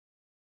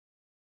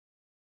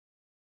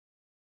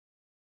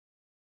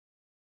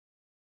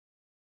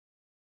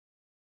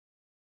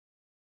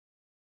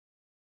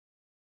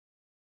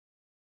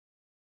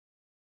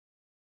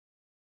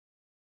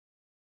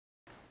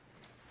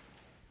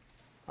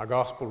Our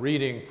gospel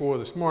reading for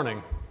this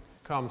morning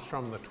comes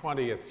from the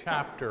 20th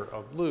chapter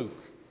of Luke.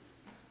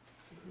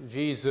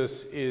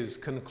 Jesus is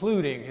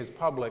concluding his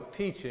public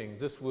teaching.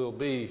 This will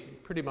be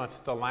pretty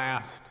much the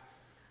last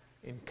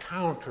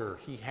encounter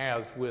he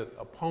has with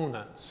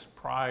opponents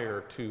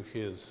prior to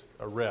his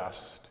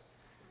arrest.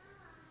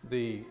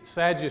 The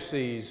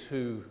Sadducees,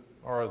 who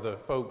are the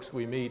folks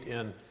we meet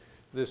in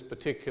this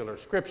particular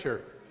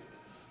scripture,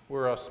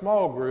 were a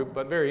small group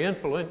but very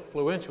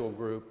influential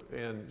group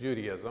in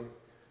Judaism.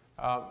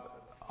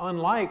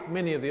 Unlike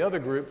many of the other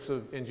groups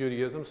in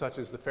Judaism, such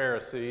as the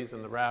Pharisees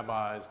and the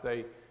rabbis,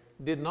 they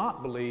did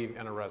not believe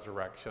in a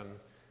resurrection,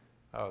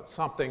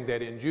 something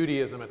that in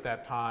Judaism at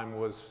that time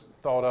was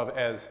thought of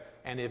as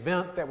an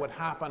event that would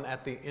happen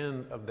at the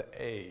end of the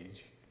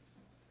age,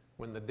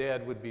 when the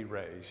dead would be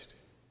raised.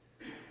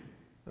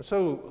 And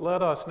so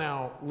let us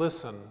now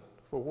listen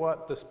for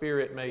what the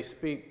Spirit may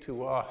speak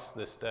to us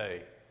this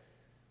day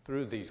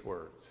through these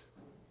words.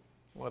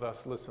 Let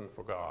us listen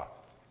for God.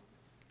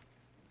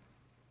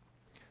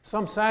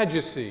 Some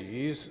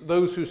Sadducees,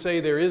 those who say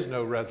there is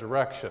no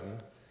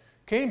resurrection,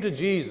 came to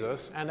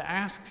Jesus and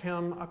asked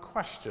him a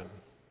question.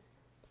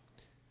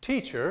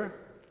 "Teacher,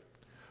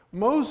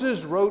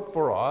 Moses wrote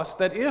for us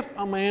that if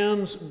a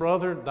man's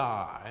brother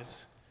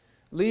dies,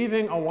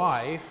 leaving a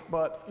wife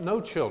but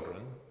no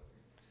children,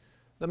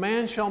 the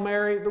man shall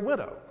marry the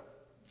widow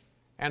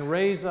and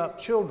raise up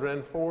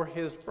children for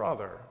his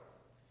brother.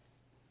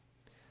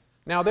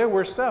 Now there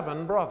were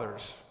 7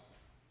 brothers.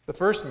 The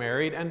first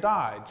married and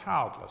died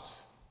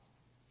childless.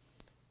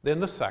 Then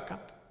the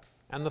second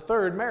and the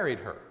third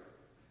married her.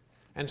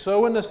 And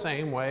so in the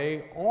same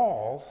way,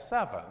 all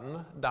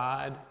 7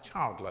 died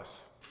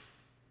childless.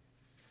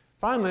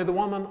 Finally, the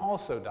woman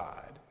also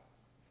died.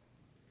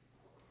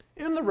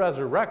 In the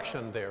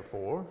resurrection,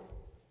 therefore,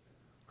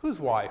 whose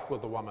wife will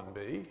the woman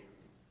be?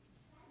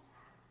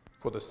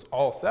 For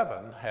all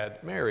 7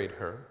 had married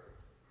her."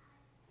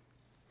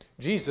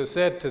 Jesus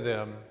said to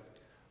them,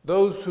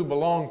 "Those who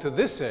belong to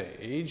this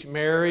age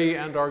marry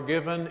and are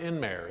given in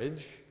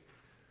marriage,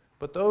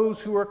 but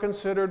those who are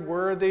considered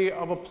worthy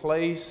of a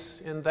place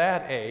in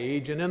that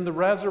age and in the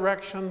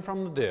resurrection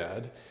from the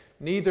dead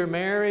neither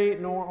marry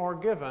nor are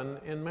given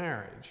in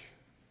marriage.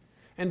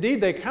 Indeed,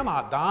 they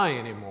cannot die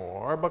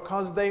anymore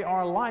because they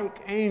are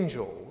like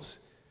angels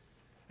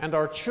and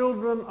are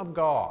children of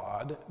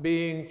God,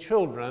 being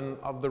children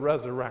of the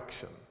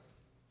resurrection.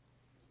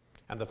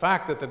 And the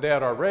fact that the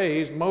dead are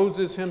raised,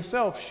 Moses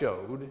himself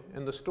showed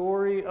in the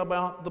story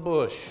about the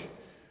bush,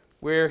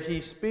 where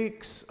he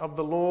speaks of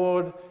the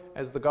Lord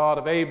as the God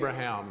of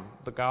Abraham,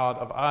 the God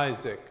of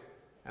Isaac,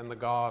 and the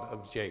God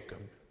of Jacob.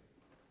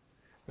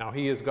 Now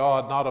he is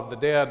God not of the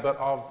dead, but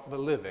of the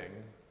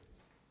living.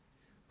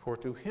 For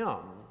to him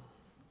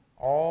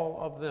all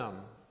of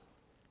them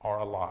are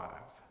alive."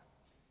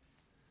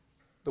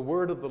 The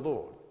word of the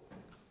Lord.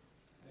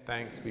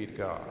 Thanks be to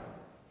God.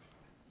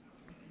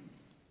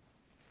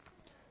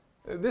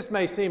 This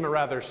may seem a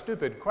rather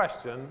stupid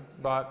question,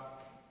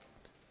 but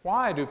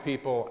why do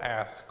people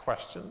ask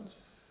questions?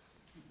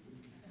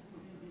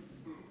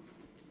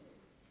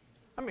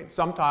 I mean,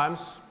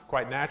 sometimes,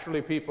 quite naturally,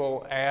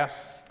 people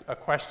ask a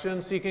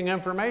question seeking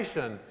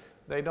information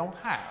they don't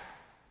have.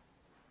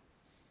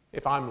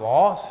 If I'm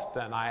lost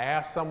and I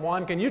ask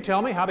someone, "Can you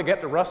tell me how to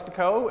get to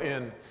Rustico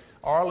in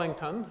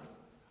Arlington?"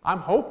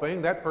 I'm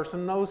hoping that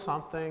person knows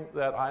something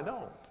that I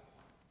don't.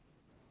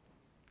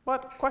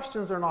 But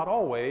questions are not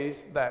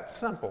always that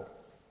simple.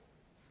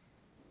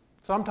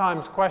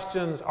 Sometimes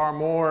questions are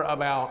more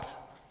about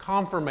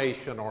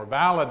confirmation or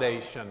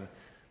validation,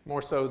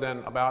 more so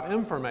than about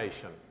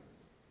information.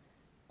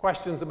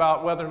 Questions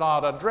about whether or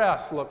not a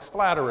dress looks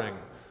flattering,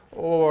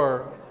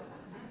 or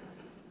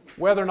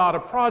whether or not a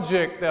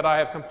project that I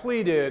have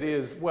completed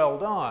is well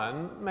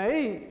done,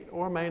 may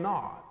or may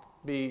not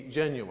be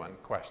genuine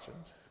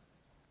questions.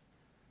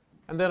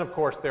 And then, of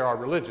course, there are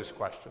religious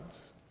questions.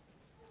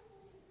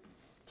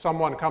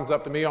 Someone comes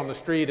up to me on the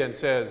street and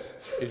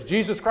says, "Is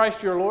Jesus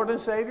Christ your Lord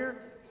and Savior?"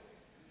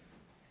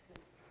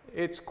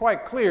 It's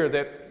quite clear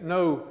that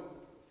no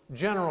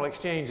general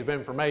exchange of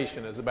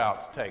information is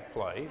about to take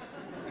place.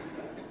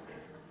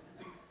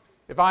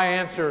 If I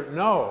answer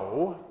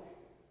no,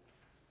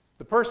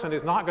 the person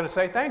is not going to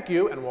say thank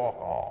you and walk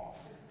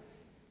off.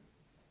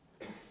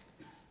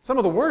 Some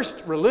of the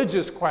worst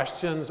religious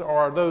questions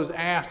are those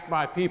asked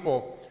by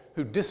people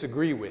who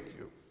disagree with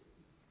you.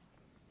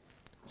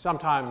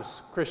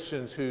 Sometimes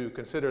Christians who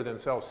consider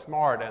themselves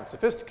smart and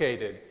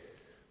sophisticated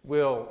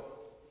will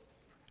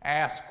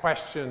ask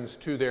questions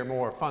to their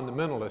more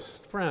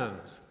fundamentalist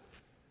friends,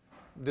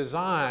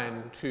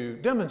 designed to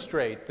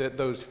demonstrate that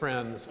those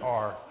friends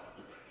are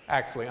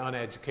actually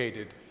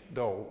uneducated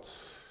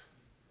dolts.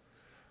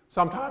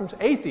 Sometimes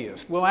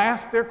atheists will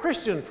ask their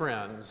Christian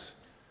friends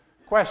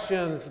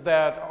questions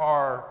that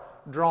are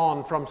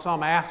drawn from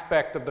some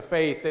aspect of the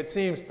faith that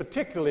seems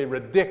particularly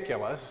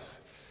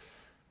ridiculous.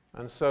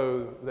 And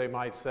so they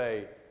might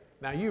say,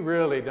 "Now you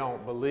really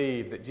don't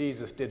believe that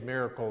Jesus did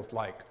miracles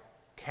like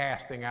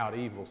casting out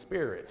evil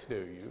spirits, do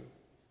you?"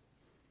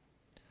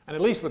 And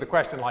at least with a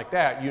question like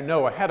that, you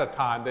know ahead of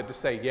time that to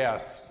say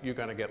yes, you're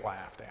going to get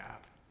laughed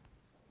at.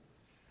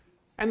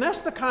 And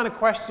that's the kind of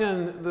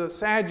question the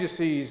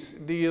Sadducees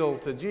deal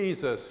to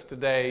Jesus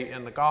today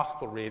in the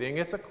gospel reading.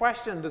 It's a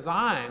question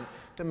designed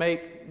to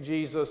make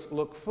Jesus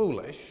look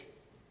foolish.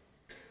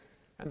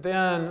 And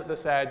then the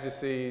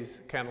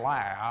Sadducees can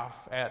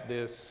laugh at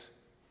this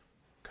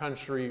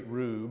country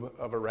rube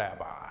of a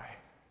rabbi.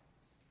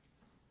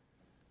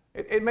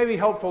 It may be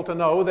helpful to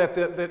know that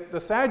the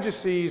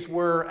Sadducees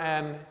were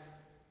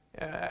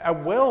a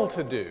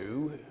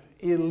well-to-do,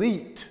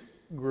 elite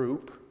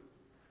group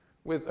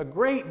with a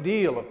great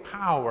deal of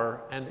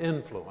power and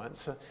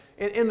influence.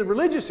 In the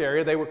religious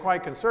area, they were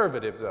quite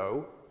conservative,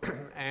 though,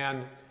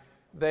 and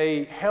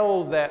they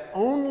held that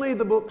only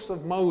the books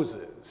of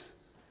Moses,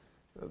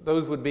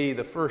 those would be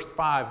the first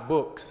 5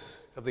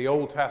 books of the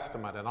Old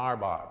Testament in our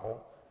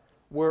Bible,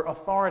 were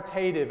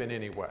authoritative in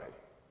any way.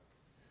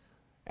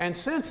 And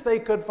since they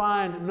could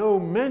find no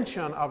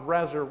mention of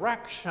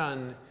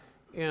resurrection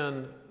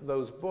in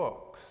those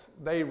books,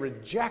 they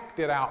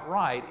rejected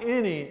outright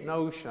any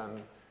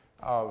notion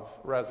of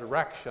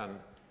resurrection.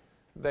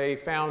 They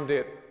found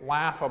it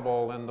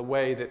laughable in the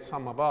way that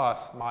some of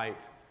us might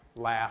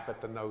laugh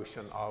at the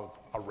notion of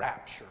a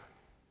rapture.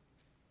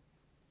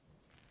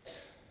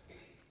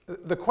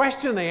 The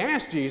question they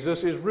asked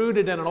Jesus is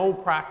rooted in an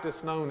old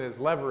practice known as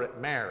levirate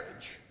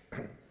marriage.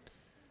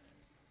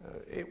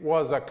 It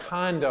was a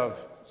kind of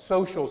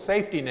social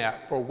safety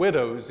net for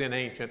widows in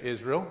ancient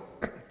Israel.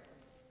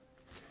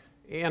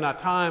 In a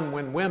time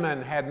when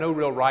women had no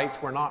real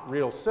rights, were not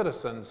real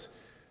citizens,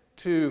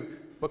 to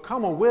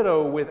become a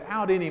widow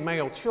without any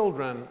male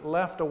children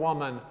left a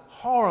woman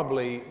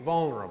horribly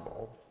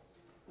vulnerable.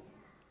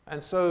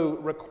 And so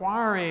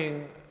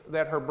requiring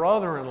that her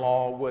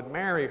brother-in-law would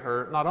marry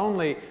her not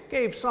only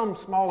gave some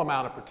small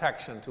amount of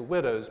protection to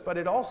widows, but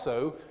it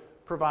also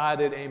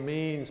provided a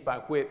means by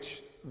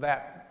which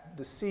that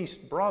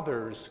deceased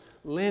brother's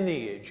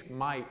lineage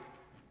might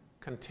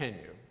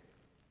continue.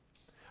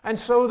 And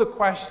so the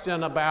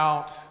question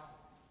about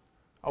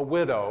a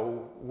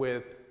widow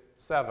with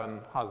 7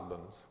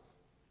 husbands.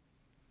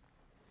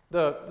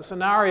 The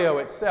scenario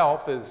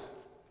itself is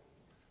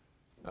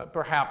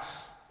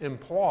perhaps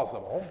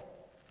implausible,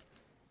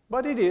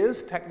 but it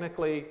is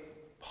technically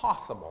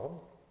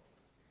possible.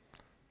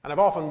 And I've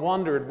often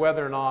wondered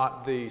whether or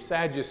not the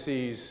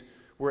Sadducees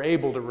were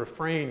able to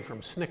refrain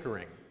from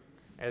snickering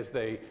as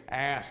they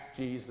asked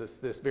Jesus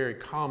this very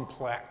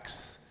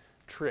complex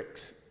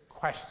tricks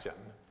question.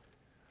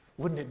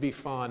 Wouldn't it be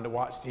fun to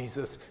watch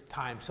Jesus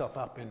tie himself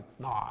up in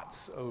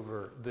knots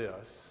over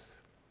this?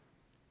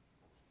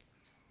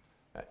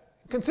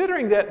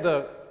 Considering that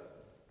the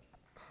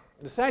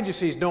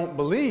Sadducees don't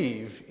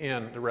believe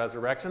in the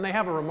resurrection, they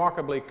have a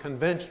remarkably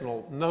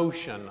conventional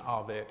notion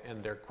of it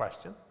in their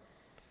question.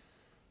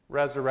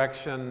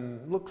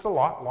 Resurrection looks a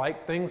lot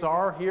like things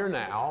are here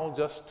now,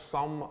 just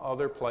some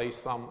other place,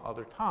 some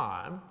other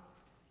time.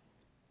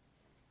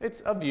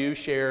 It's a view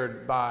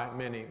shared by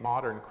many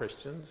modern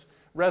Christians.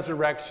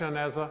 Resurrection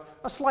as a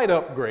slight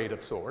upgrade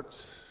of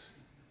sorts.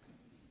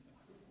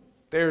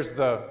 There's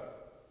the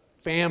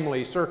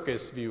family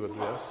circus view of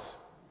this,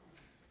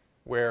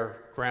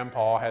 where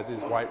Grandpa has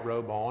his white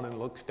robe on and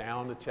looks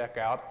down to check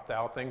out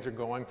how things are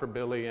going for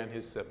Billy and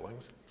his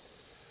siblings.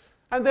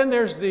 And then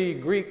there's the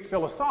Greek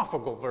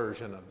philosophical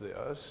version of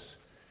this,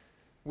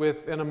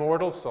 with an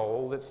immortal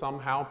soul that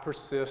somehow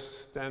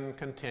persists and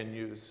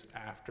continues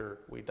after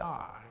we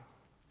die.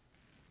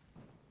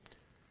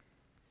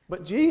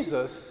 But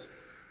Jesus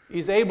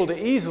is able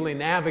to easily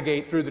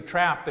navigate through the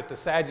trap that the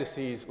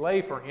Sadducees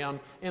lay for him,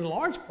 in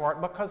large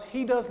part because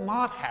he does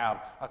not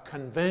have a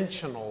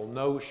conventional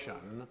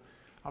notion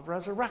of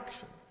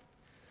resurrection.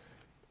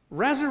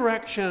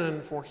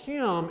 Resurrection for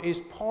him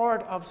is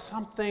part of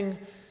something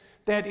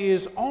that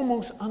is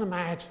almost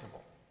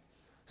unimaginable,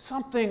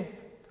 something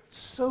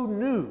so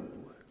new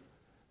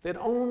that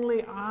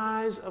only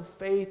eyes of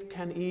faith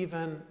can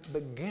even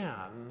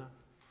begin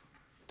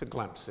to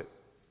glimpse it.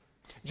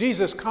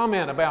 Jesus'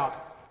 comment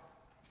about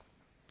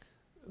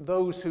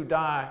those who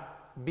die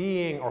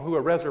being, or who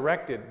are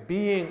resurrected,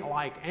 being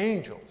like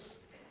angels,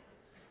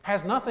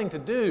 has nothing to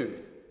do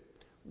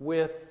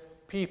with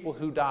people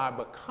who die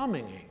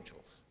becoming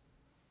angels.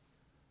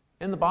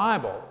 In the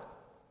Bible,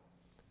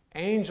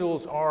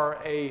 angels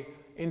are an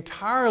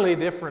entirely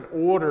different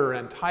order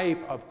and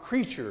type of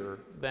creature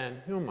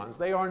than humans.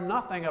 They are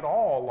nothing at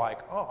all like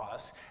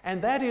us,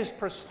 and that is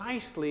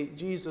precisely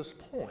Jesus'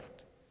 point.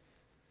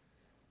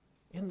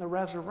 In the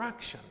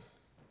resurrection,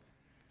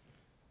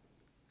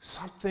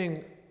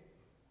 something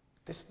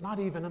that's not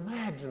even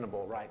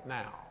imaginable right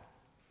now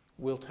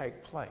will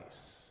take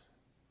place.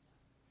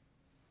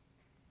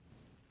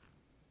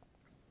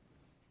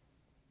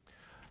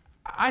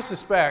 I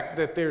suspect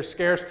that there's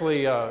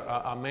scarcely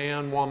a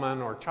man,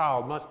 woman, or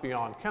child, must be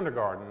on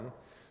kindergarten,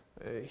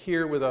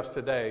 here with us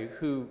today,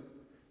 who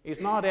is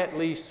not at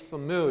least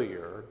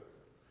familiar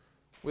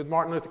with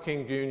Martin Luther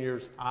King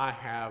Jr.'s "I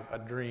Have a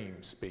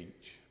Dream"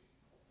 speech.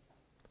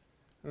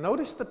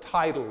 Notice the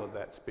title of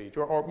that speech,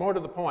 or more to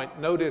the point,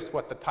 notice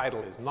what the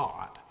title is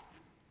not.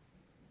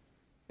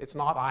 It's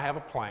not, I have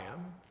a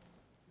plan.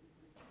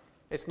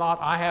 It's not,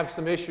 I have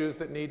some issues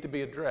that need to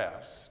be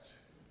addressed.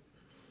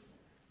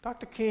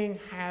 Dr. King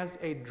has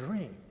a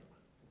dream.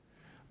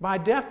 By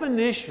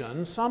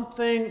definition,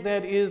 something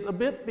that is a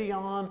bit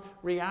beyond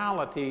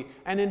reality,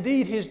 and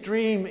indeed his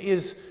dream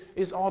is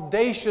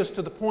audacious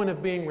to the point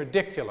of being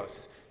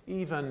ridiculous,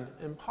 even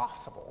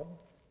impossible.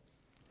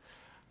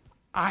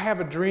 I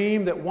have a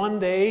dream that one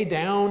day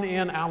down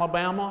in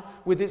Alabama,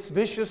 with its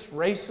vicious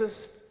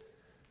racists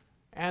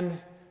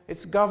and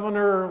its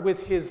governor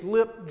with his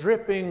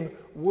lip-dripping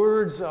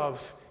words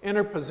of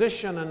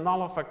interposition and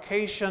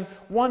nullification,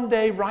 one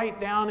day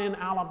right down in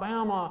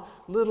Alabama,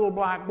 little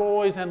black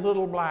boys and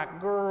little black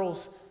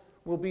girls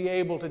will be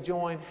able to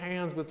join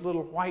hands with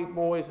little white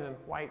boys and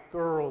white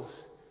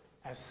girls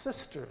as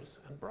sisters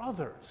and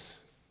brothers.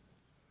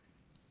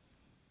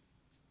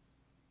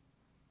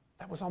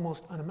 That was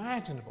almost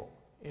unimaginable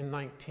in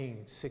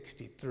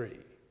 1963.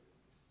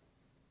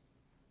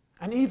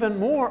 And even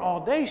more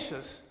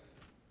audacious,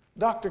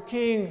 Dr.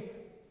 King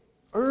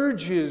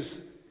urges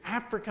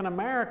African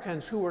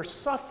Americans who are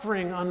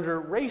suffering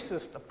under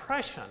racist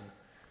oppression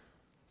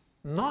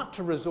not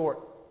to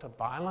resort to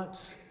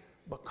violence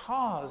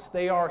because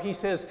they are, he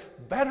says,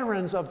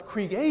 veterans of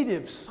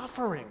creative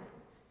suffering.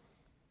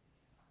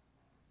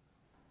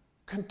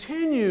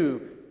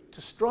 Continue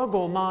to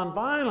struggle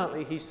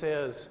nonviolently, he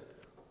says,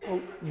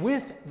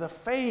 with the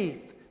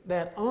faith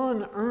that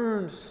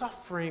unearned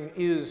suffering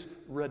is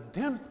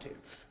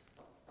redemptive.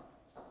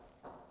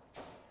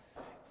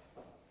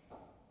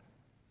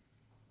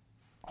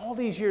 All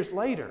these years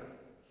later,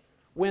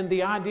 when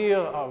the idea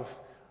of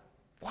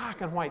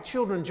black and white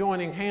children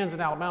joining hands in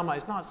Alabama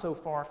is not so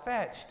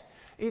far-fetched,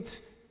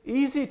 it's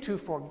easy to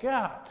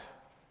forget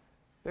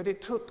that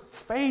it took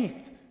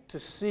faith to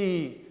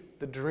see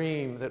the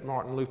dream that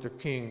Martin Luther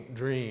King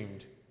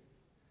dreamed.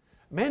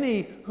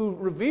 Many who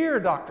revere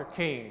Dr.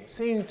 King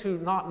seem to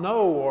not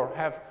know or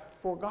have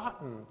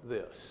forgotten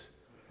this.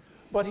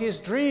 But his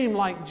dream,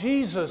 like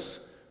Jesus'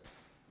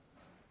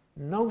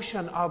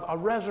 notion of a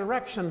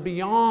resurrection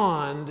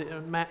beyond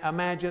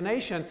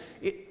imagination,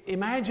 it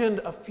imagined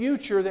a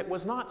future that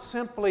was not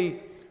simply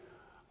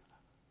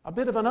a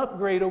bit of an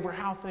upgrade over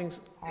how things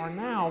are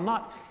now,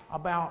 not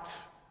about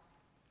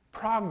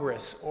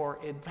progress or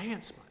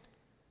advancement.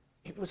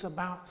 It was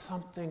about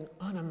something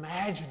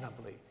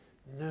unimaginably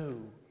new.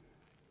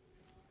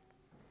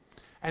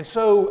 And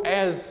so,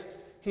 as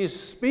his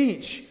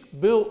speech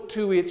built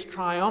to its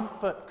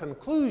triumphant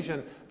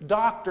conclusion,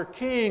 Dr.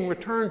 King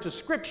returned to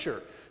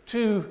Scripture,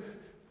 to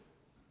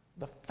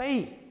the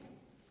faith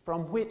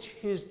from which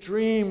his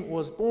dream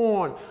was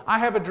born. I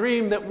have a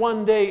dream that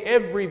one day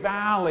every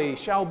valley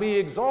shall be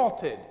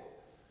exalted,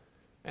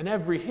 and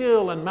every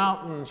hill and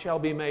mountain shall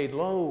be made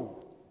low.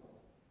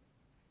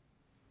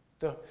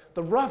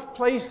 The rough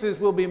places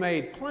will be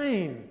made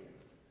plain,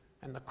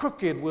 and the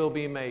crooked will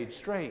be made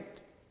straight.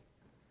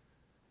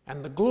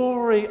 And the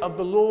glory of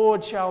the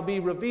Lord shall be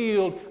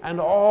revealed,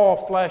 and all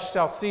flesh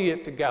shall see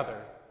it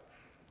together.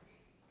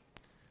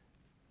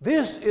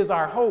 This is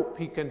our hope,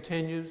 he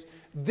continues.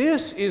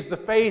 This is the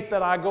faith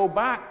that I go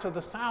back to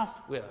the South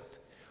with.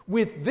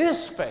 With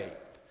this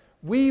faith,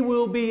 we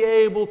will be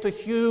able to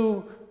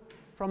hew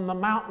from the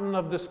mountain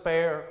of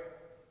despair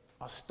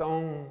a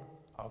stone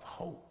of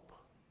hope.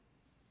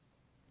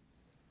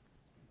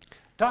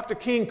 Dr.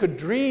 King could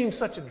dream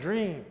such a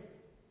dream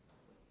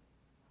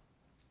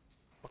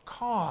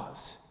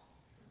because,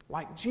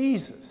 like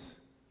Jesus,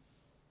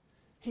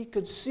 he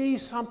could see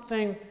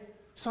something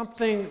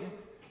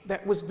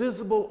that was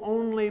visible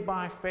only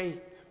by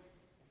faith.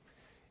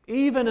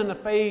 Even in the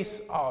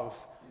face of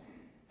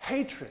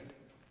hatred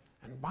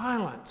and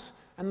violence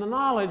and the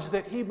knowledge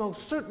that he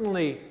most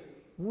certainly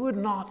would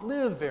not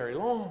live very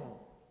long.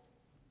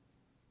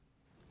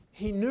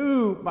 He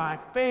knew by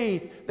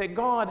faith that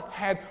God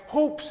had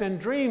hopes and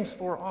dreams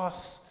for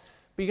us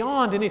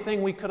beyond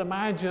anything we could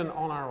imagine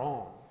on our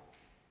own.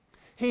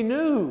 He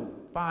knew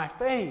by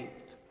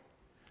faith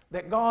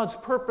that God's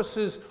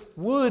purposes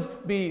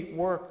would be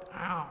worked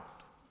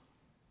out.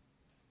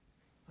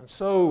 And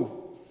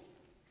so,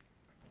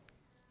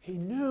 he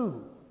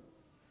knew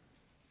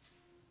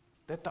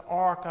that the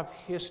arc of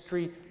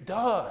history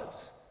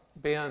does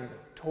bend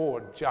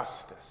toward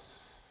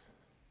justice.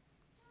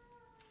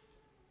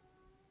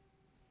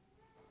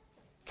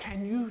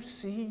 Can you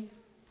see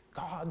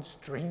God's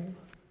dream?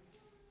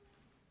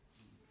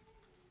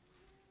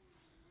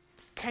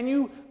 Can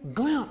you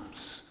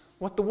glimpse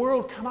what the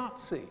world cannot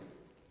see?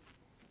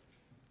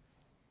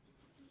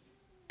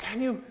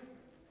 Can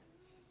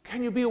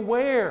you be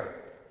aware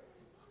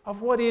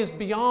of what is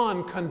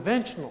beyond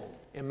conventional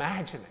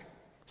imagining,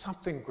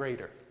 something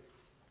greater?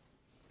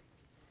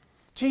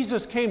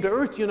 Jesus came to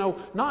earth,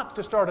 not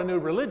to start a new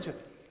religion,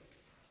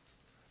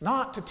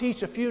 not to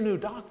teach a few new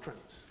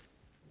doctrines,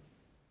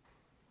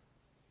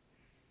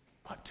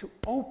 but to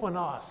open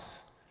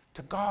us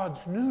to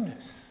God's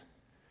newness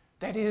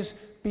that is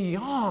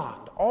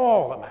beyond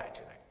all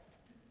imagining.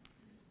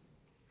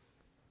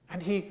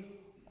 And he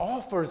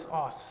offers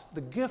us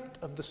the gift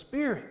of the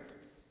Spirit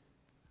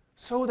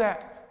so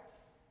that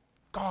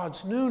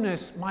God's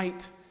newness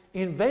might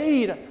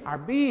invade our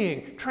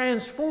being,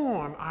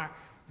 transform our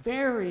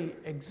very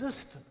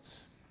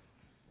existence.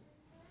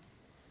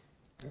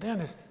 And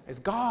then as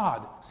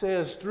God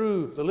says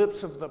through the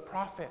lips of the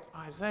prophet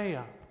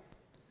Isaiah,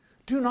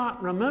 do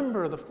not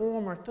remember the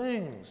former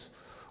things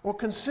or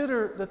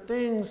consider the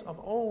things of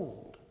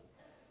old.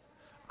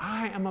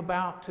 I am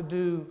about to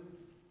do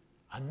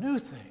a new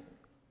thing.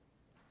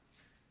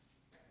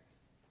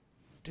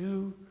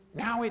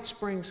 Now it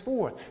springs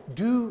forth.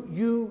 Do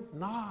you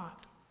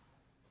not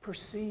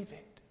perceive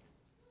it?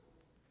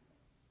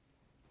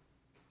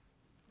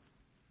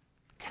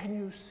 Can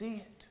you see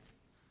it?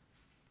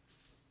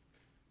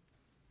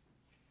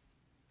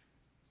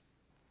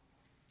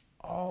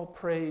 All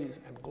praise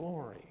and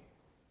glory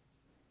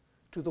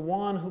to the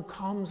one who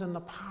comes in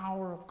the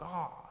power of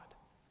God,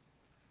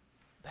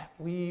 that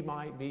we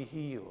might be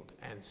healed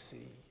and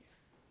see.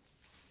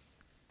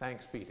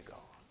 Thanks be to God.